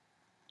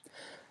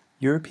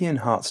European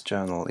Hearts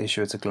Journal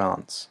Issue at a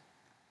Glance,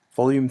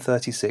 Volume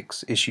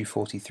 36, Issue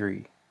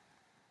 43,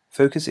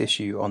 Focus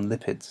Issue on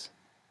Lipids,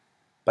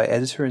 by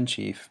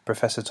Editor-in-Chief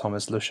Professor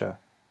Thomas Luscher.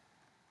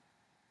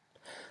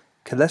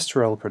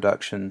 Cholesterol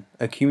production,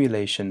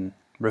 accumulation,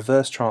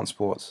 reverse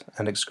transport,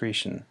 and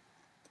excretion.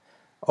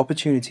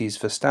 Opportunities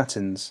for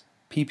statins,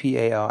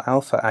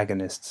 PPAR-α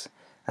agonists,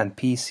 and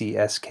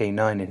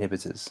PCSK9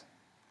 inhibitors.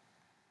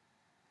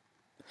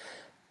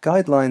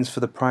 Guidelines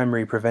for the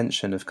primary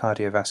prevention of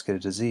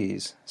cardiovascular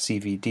disease,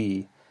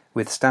 CVD,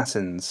 with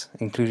statins,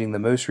 including the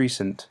most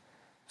recent,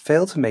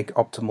 fail to make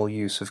optimal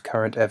use of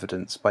current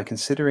evidence by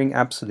considering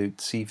absolute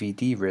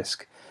CVD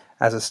risk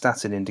as a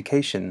statin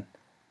indication,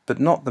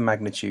 but not the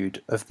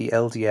magnitude of the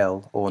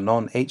LDL or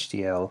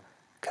non-HDL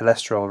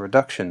cholesterol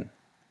reduction,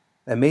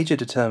 a major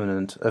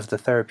determinant of the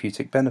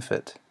therapeutic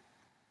benefit.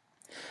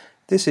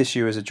 This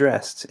issue is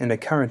addressed in a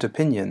current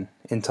opinion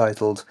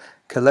entitled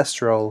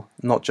Cholesterol,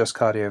 Not Just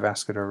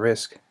Cardiovascular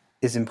Risk,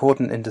 is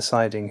Important in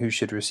Deciding Who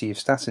Should Receive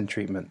Statin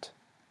Treatment,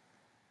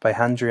 by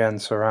Handrian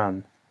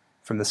Soran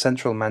from the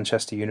Central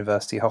Manchester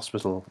University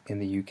Hospital in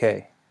the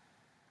UK.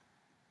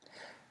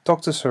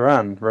 Dr.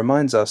 Soran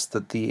reminds us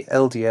that the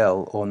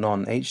LDL or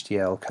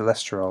non-HDL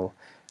cholesterol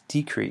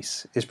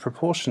decrease is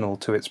proportional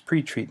to its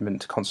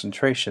pre-treatment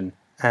concentration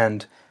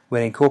and,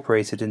 when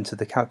incorporated into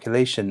the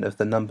calculation of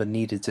the number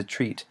needed to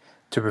treat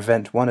to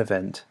prevent one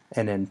event,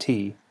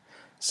 NNT,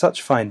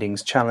 such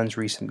findings challenge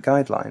recent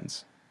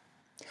guidelines.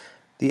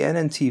 The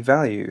NNT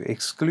value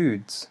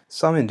excludes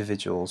some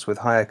individuals with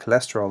higher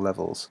cholesterol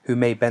levels who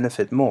may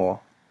benefit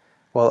more,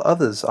 while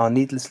others are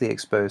needlessly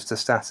exposed to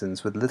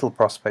statins with little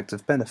prospect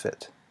of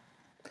benefit.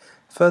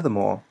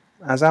 Furthermore,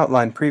 as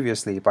outlined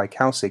previously by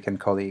Kausick and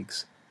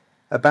colleagues,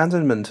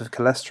 abandonment of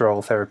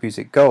cholesterol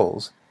therapeutic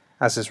goals,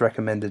 as is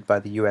recommended by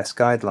the US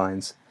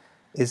guidelines,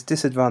 is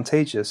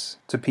disadvantageous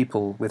to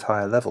people with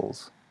higher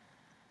levels.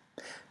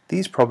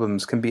 These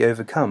problems can be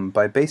overcome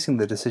by basing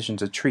the decision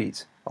to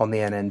treat on the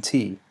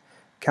NNT,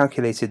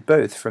 calculated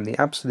both from the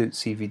absolute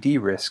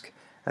CVD risk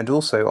and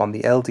also on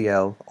the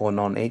LDL or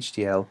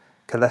non-HDL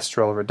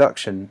cholesterol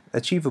reduction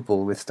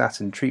achievable with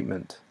statin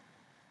treatment.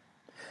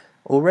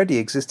 Already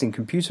existing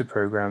computer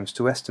programs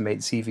to estimate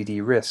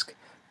CVD risk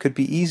could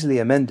be easily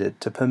amended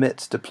to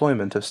permit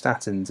deployment of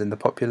statins in the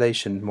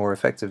population more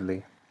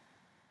effectively.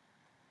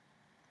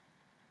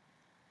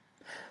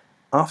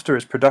 After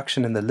its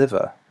production in the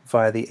liver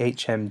via the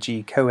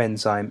HMG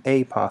coenzyme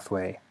A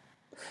pathway,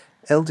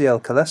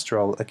 LDL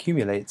cholesterol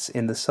accumulates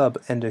in the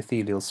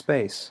subendothelial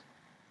space.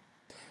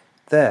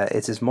 There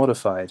it is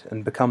modified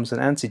and becomes an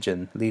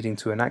antigen, leading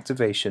to an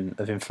activation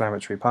of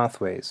inflammatory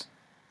pathways.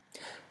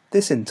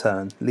 This in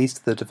turn leads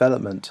to the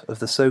development of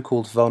the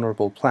so-called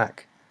vulnerable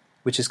plaque,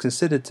 which is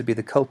considered to be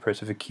the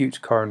culprit of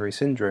acute coronary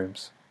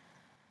syndromes.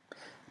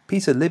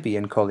 Peter Libby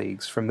and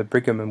colleagues from the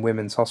Brigham and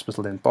Women's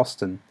Hospital in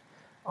Boston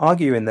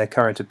argue in their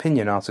current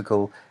opinion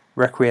article,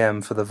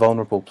 Requiem for the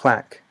Vulnerable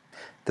Plaque,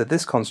 that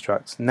this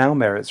construct now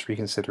merits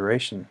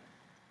reconsideration.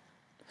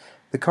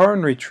 The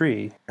coronary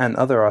tree and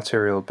other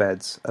arterial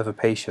beds of a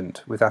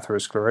patient with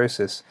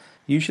atherosclerosis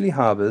usually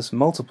harbors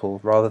multiple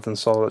rather than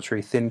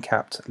solitary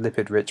thin-capped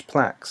lipid-rich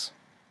plaques.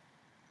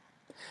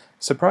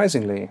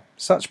 Surprisingly,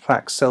 such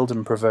plaques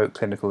seldom provoke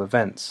clinical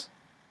events.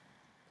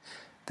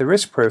 The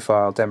risk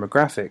profile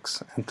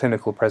demographics and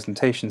clinical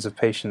presentations of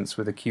patients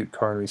with acute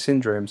coronary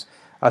syndromes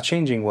are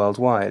changing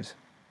worldwide.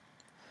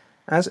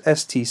 As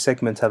ST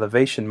segment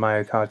elevation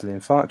myocardial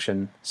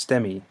infarction,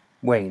 STEMI,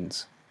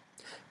 wanes,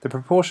 the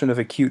proportion of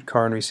acute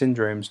coronary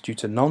syndromes due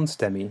to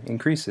non-STEMI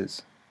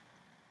increases.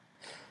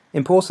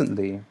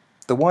 Importantly,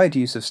 the wide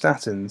use of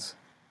statins,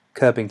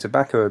 curbing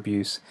tobacco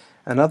abuse,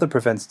 and other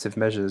preventative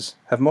measures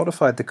have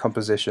modified the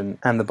composition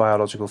and the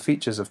biological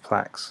features of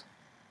plaques.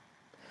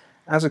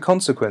 As a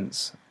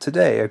consequence,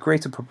 today a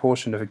greater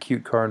proportion of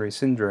acute coronary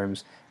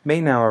syndromes may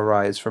now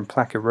arise from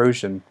plaque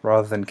erosion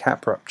rather than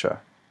cap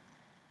rupture.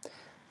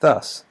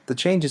 Thus, the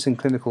changes in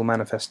clinical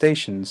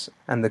manifestations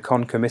and the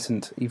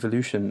concomitant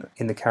evolution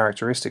in the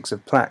characteristics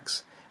of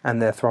plaques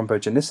and their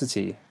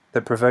thrombogenicity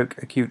that provoke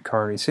acute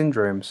coronary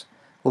syndromes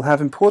will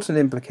have important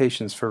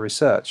implications for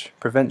research,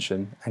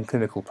 prevention, and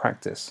clinical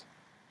practice.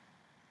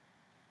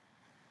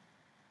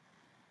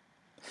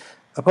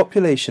 A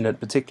population at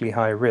particularly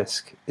high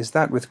risk is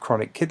that with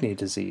chronic kidney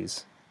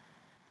disease.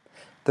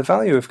 The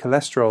value of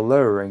cholesterol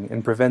lowering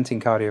in preventing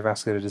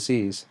cardiovascular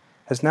disease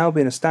has now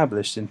been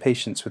established in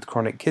patients with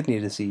chronic kidney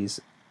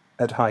disease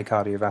at high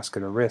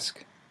cardiovascular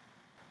risk.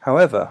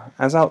 However,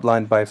 as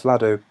outlined by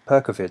Vlado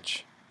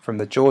Perkovic from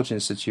the George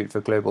Institute for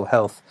Global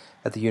Health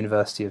at the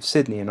University of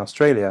Sydney in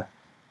Australia,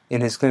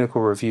 in his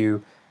clinical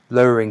review,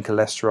 Lowering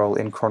Cholesterol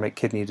in Chronic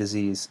Kidney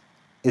Disease,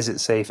 Is It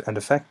Safe and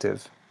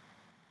Effective?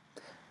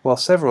 While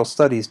several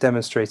studies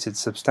demonstrated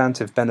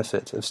substantive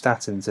benefit of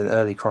statins in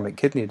early chronic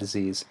kidney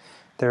disease,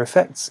 their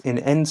effects in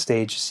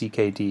end-stage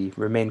CKD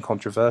remain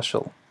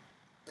controversial.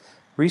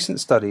 Recent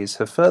studies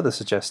have further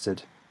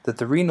suggested that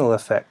the renal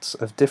effects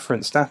of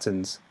different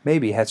statins may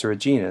be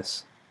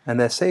heterogeneous, and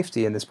their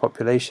safety in this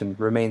population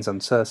remains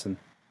uncertain.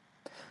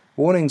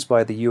 Warnings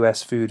by the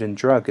US Food and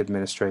Drug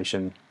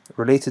Administration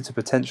related to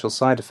potential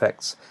side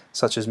effects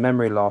such as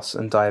memory loss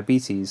and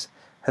diabetes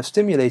have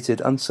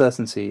stimulated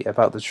uncertainty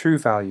about the true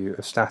value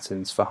of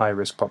statins for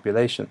high-risk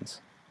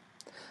populations.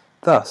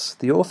 Thus,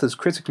 the authors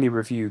critically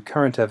review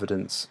current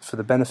evidence for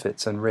the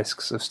benefits and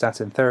risks of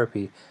statin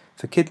therapy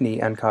for kidney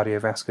and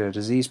cardiovascular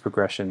disease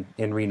progression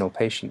in renal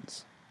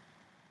patients.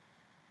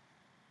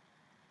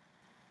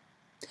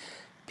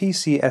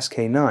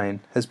 PCSK9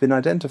 has been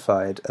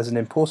identified as an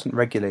important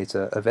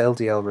regulator of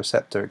LDL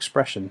receptor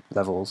expression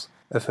levels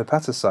of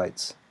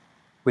hepatocytes,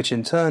 which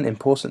in turn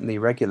importantly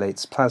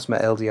regulates plasma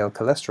LDL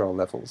cholesterol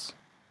levels.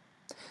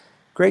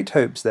 Great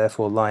hopes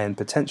therefore lie in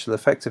potential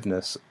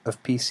effectiveness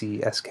of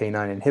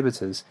PCSK9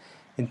 inhibitors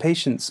in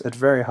patients at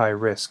very high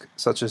risk,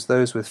 such as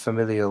those with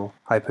familial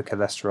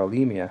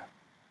hypercholesterolemia.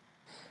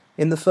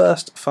 In the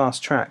first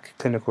fast-track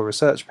clinical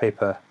research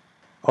paper,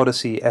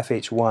 Odyssey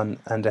FH1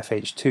 and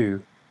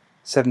FH2,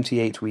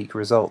 78-week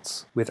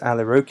results with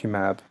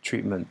alirocumab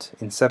treatment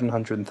in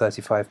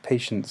 735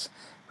 patients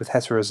with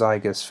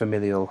heterozygous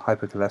familial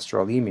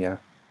hypercholesterolemia,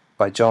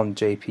 by John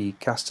J.P.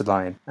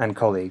 Kastelein and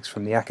colleagues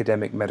from the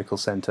Academic Medical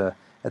Center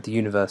at the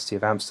University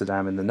of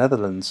Amsterdam in the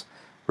Netherlands,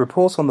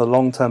 report on the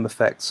long-term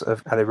effects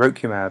of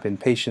alirocumab in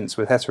patients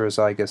with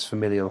heterozygous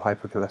familial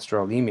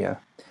hypercholesterolemia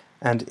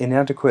and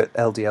inadequate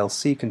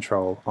LDL-C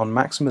control on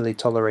maximally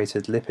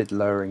tolerated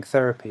lipid-lowering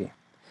therapy.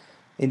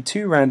 In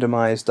two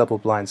randomized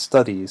double-blind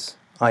studies,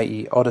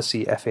 i.e.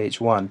 Odyssey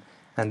FH1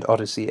 and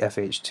Odyssey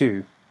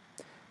FH2,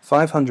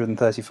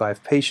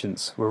 535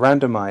 patients were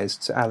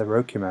randomized to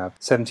alirocumab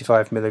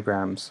 75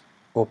 mg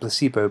or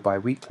placebo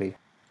biweekly.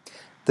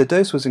 The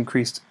dose was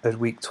increased at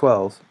week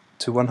 12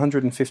 to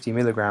 150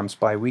 mg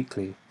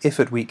biweekly if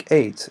at week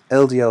 8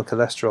 LDL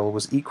cholesterol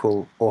was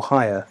equal or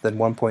higher than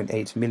 1.8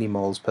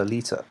 millimoles per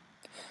liter.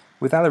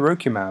 With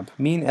alirocumab,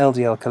 mean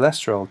LDL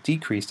cholesterol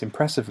decreased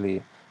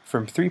impressively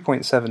from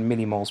 3.7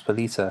 millimoles per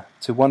liter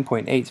to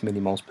 1.8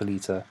 millimoles per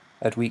liter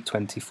at week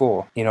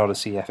 24 in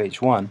Odyssey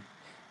FH1,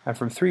 and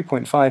from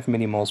 3.5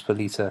 millimoles per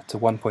liter to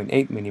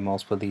 1.8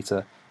 millimoles per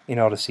liter in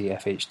Odyssey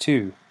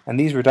FH2, and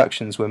these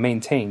reductions were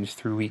maintained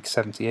through week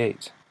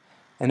 78.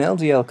 An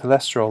LDL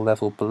cholesterol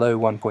level below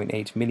 1.8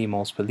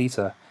 millimoles per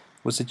liter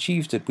was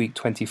achieved at week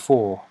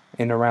 24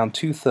 in around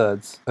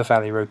two-thirds of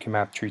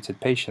alirocumab-treated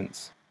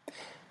patients.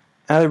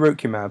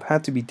 Alirocumab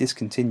had to be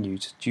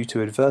discontinued due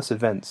to adverse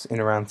events in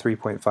around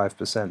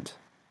 3.5%.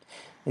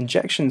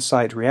 Injection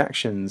site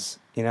reactions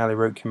in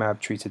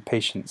alirocumab-treated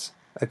patients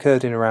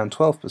occurred in around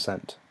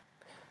 12%.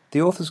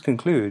 The authors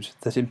conclude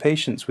that in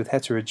patients with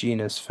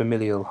heterogeneous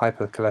familial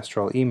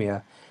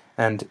hypercholesterolemia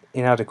and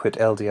inadequate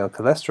LDL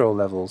cholesterol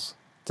levels,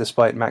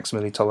 despite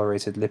maximally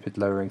tolerated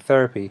lipid-lowering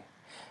therapy,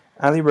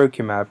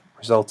 alirocumab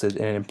resulted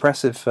in an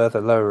impressive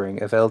further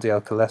lowering of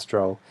LDL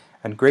cholesterol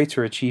and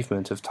greater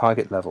achievement of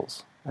target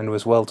levels, and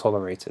was well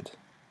tolerated.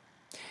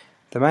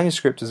 The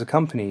manuscript is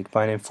accompanied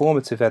by an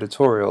informative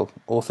editorial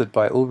authored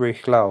by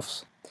Ulrich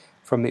Laufs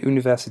from the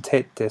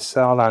Universität des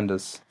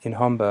Saarlandes in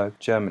Hamburg,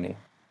 Germany.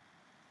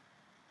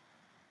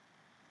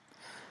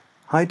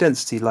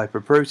 High-density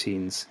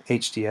lipoproteins,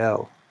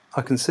 HDL,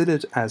 are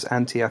considered as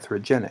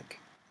antiatherogenic.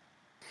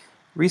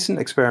 Recent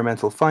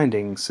experimental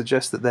findings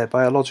suggest that their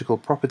biological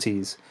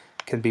properties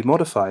can be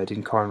modified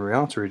in coronary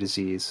artery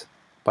disease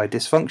by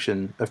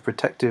dysfunction of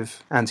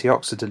protective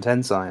antioxidant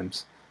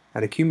enzymes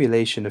and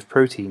accumulation of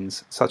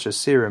proteins such as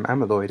serum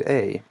amyloid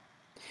A.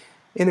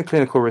 In a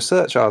clinical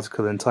research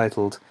article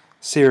entitled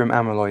Serum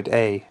Amyloid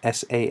A,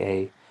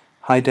 SAA,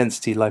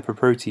 High-Density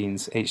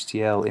Lipoproteins,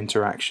 HDL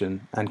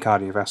Interaction and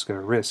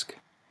Cardiovascular Risk,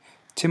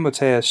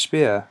 Timotheus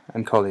Speer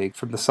and colleague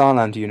from the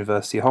Saarland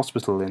University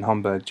Hospital in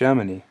Hamburg,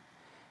 Germany,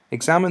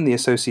 examined the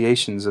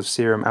associations of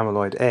serum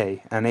amyloid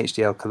A and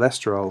HDL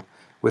cholesterol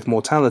with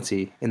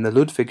mortality in the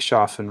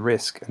Ludwigshafen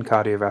Risk and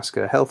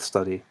Cardiovascular Health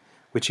Study,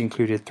 which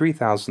included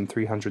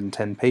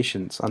 3,310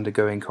 patients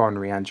undergoing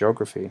coronary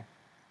angiography.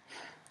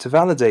 To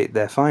validate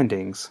their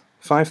findings,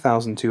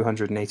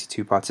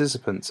 5,282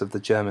 participants of the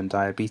German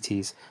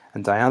Diabetes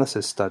and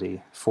Dialysis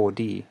Study,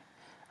 4D,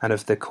 and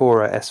of the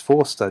CORA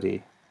S4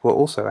 study were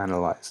also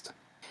analyzed.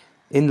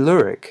 In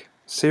Lurich,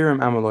 serum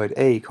amyloid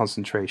A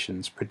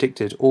concentrations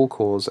predicted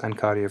all-cause and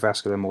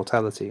cardiovascular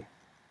mortality.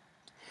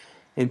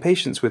 In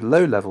patients with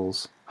low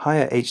levels,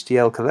 higher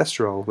HDL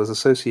cholesterol was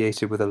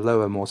associated with a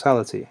lower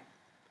mortality.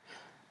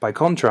 By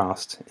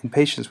contrast, in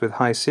patients with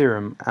high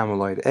serum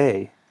amyloid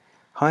A,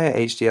 higher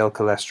HDL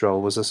cholesterol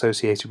was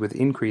associated with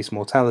increased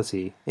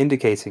mortality,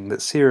 indicating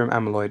that serum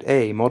amyloid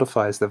A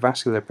modifies the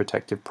vascular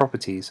protective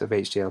properties of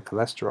HDL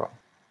cholesterol.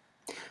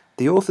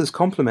 The authors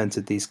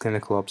complemented these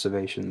clinical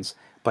observations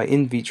by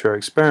in vitro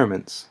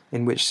experiments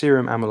in which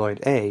serum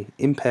amyloid A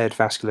impaired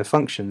vascular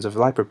functions of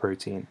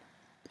lipoprotein.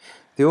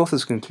 The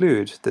authors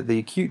conclude that the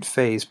acute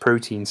phase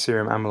protein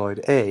serum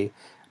amyloid A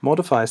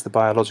modifies the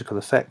biological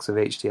effects of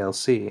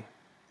HDL-C.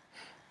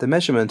 The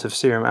measurement of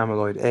serum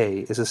amyloid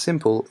A is a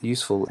simple,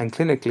 useful, and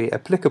clinically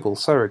applicable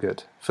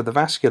surrogate for the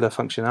vascular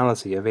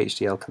functionality of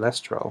HDL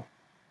cholesterol.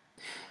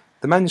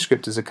 The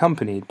manuscript is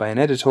accompanied by an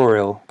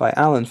editorial by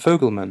Alan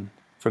Fogelman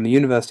from the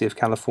University of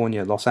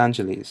California, Los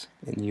Angeles,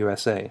 in the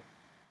USA.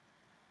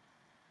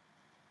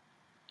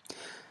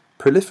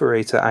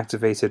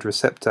 Proliferator-activated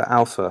receptor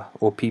alpha,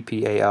 or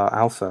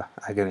PPAR-α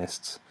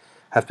agonists,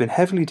 have been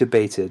heavily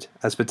debated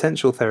as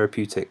potential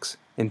therapeutics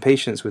in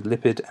patients with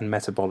lipid and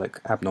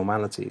metabolic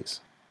abnormalities.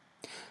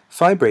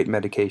 Fibrate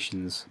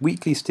medications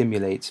weakly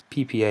stimulate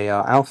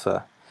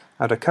PPAR-α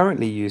and are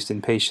currently used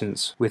in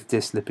patients with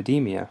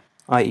dyslipidemia,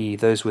 i.e.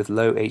 those with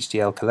low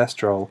HDL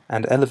cholesterol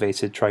and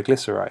elevated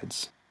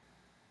triglycerides.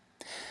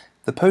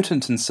 The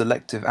potent and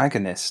selective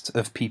agonist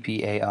of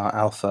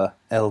PPAR-α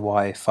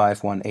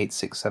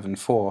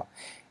LY518674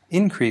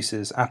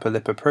 increases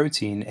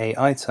apolipoprotein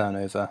AI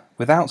turnover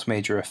without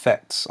major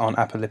effects on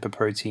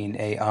apolipoprotein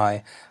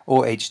AI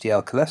or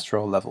HDL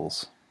cholesterol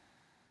levels.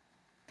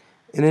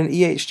 In an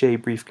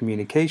EHJ brief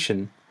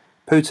communication,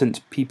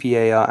 potent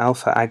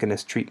PPAR-α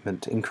agonist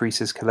treatment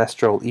increases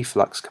cholesterol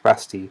efflux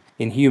capacity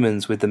in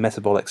humans with the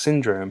metabolic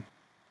syndrome.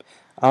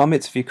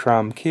 Amit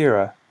Vikram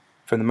Kira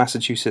from the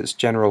Massachusetts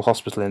General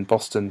Hospital in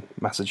Boston,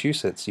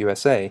 Massachusetts,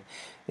 USA,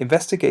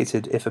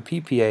 investigated if a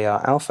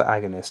PPAR-α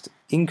agonist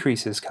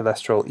increases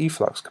cholesterol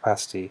efflux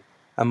capacity,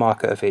 a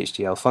marker of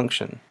HDL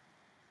function.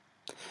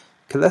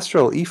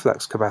 Cholesterol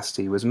efflux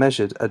capacity was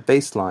measured at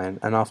baseline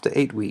and after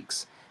 8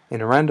 weeks in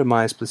a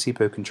randomized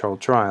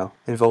placebo-controlled trial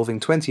involving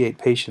 28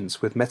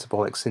 patients with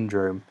metabolic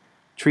syndrome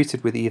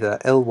treated with either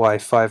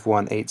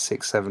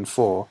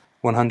LY518674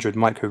 100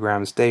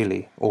 micrograms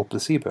daily or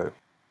placebo.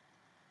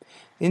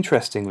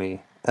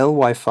 Interestingly,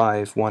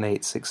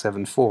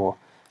 LY518674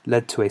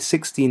 led to a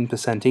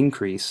 16%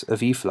 increase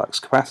of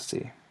efflux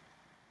capacity.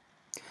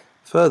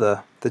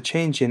 Further, the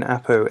change in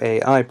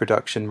ApoAI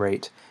production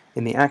rate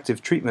in the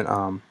active treatment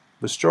arm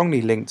was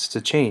strongly linked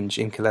to change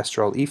in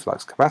cholesterol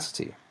efflux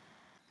capacity.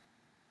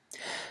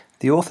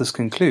 The authors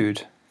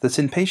conclude that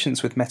in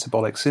patients with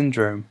metabolic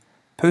syndrome,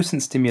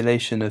 potent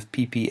stimulation of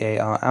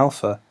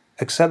PPAR-α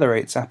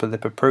accelerates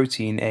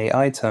apolipoprotein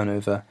AI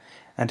turnover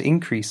and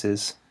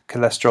increases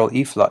cholesterol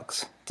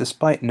efflux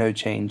despite no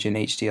change in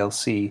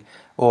HDL-C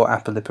or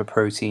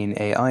apolipoprotein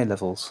AI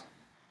levels.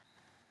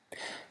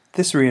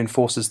 This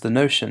reinforces the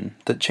notion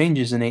that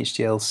changes in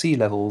HDL-C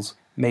levels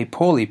may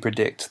poorly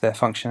predict their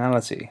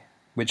functionality,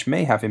 which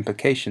may have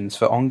implications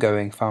for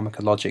ongoing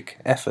pharmacologic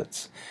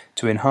efforts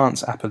to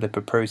enhance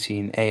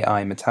apolipoprotein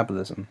AI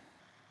metabolism.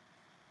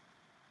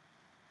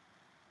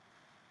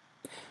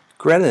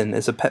 Ghrelin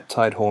is a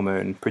peptide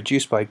hormone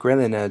produced by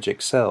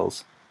ghrelinnergic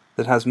cells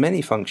that has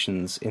many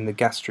functions in the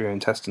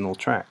gastrointestinal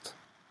tract.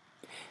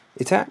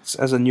 It acts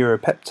as a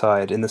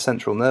neuropeptide in the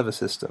central nervous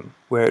system,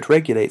 where it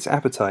regulates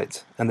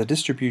appetite and the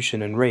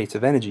distribution and rate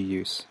of energy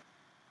use.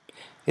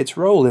 Its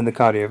role in the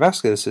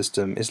cardiovascular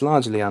system is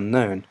largely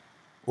unknown,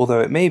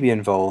 although it may be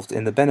involved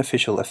in the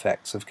beneficial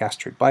effects of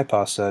gastric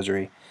bypass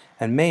surgery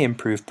and may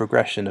improve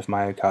progression of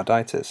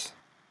myocarditis.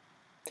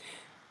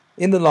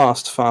 In the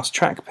last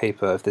fast-track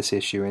paper of this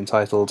issue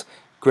entitled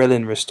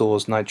Ghrelin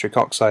Restores Nitric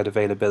Oxide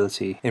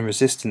Availability in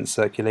Resistant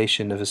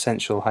Circulation of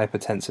Essential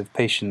Hypertensive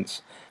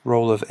Patients,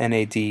 Role of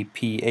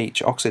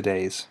NAD-PH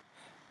Oxidase,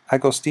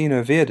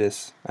 Agostino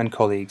Virdis and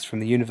colleagues from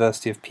the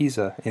University of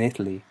Pisa in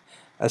Italy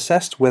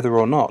assessed whether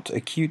or not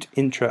acute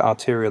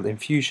intra-arterial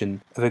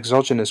infusion of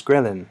exogenous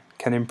ghrelin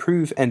can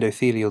improve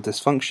endothelial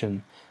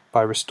dysfunction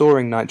by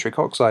restoring nitric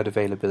oxide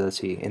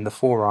availability in the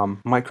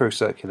forearm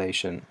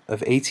microcirculation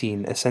of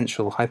 18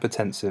 essential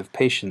hypertensive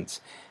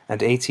patients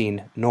and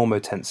 18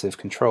 normotensive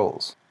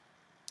controls.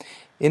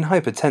 In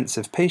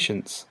hypertensive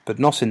patients, but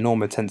not in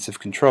normotensive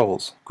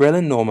controls,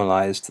 ghrelin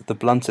normalized the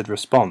blunted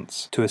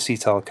response to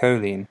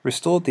acetylcholine,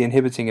 restored the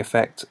inhibiting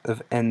effect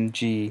of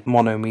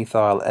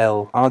Ng-monomethyl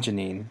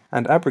L-arginine,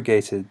 and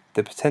abrogated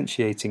the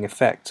potentiating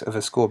effect of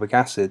ascorbic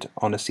acid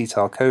on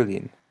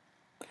acetylcholine.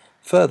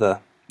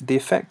 Further, the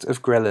effect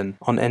of ghrelin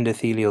on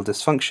endothelial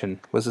dysfunction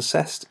was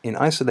assessed in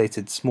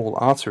isolated small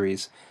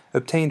arteries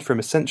obtained from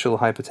essential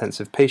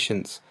hypertensive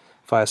patients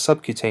via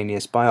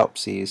subcutaneous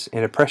biopsies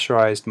in a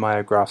pressurized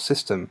myograph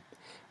system,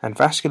 and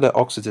vascular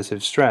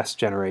oxidative stress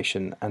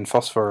generation and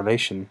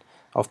phosphorylation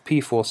of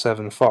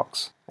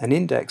P47-FOX. An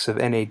index of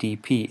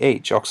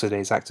NAD-PH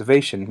oxidase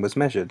activation was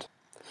measured.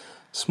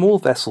 Small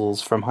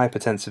vessels from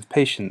hypertensive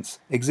patients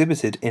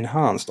exhibited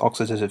enhanced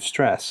oxidative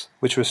stress,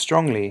 which was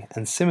strongly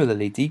and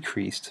similarly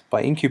decreased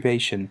by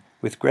incubation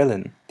with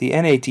ghrelin, the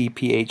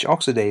NAD-PH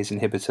oxidase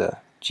inhibitor,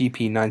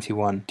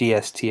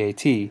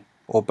 GP91-DSTAT,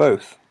 or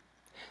both.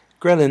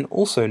 Ghrelin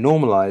also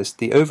normalized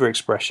the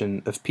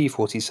overexpression of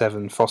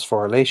P47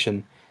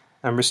 phosphorylation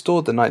and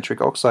restored the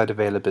nitric oxide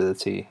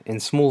availability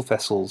in small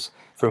vessels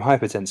from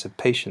hypertensive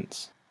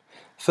patients.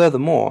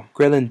 Furthermore,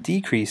 ghrelin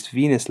decreased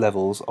venous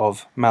levels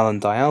of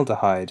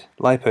malondialdehyde,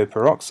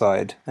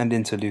 lipoperoxide, and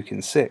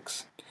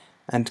interleukin-6,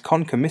 and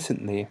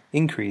concomitantly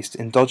increased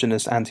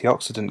endogenous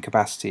antioxidant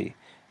capacity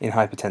in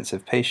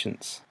hypertensive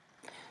patients.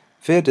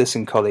 Virdis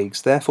and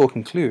colleagues therefore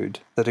conclude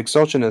that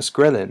exogenous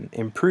ghrelin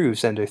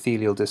improves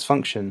endothelial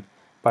dysfunction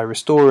by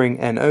restoring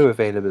NO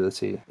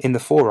availability in the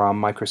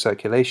forearm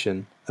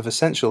microcirculation of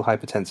essential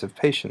hypertensive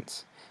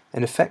patients,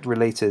 an effect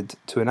related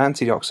to an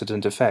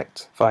antioxidant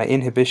effect via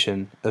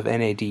inhibition of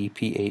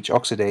NADPH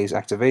oxidase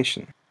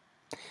activation.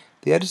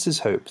 The editors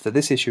hope that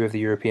this issue of the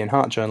European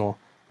Heart Journal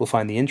will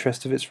find the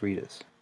interest of its readers.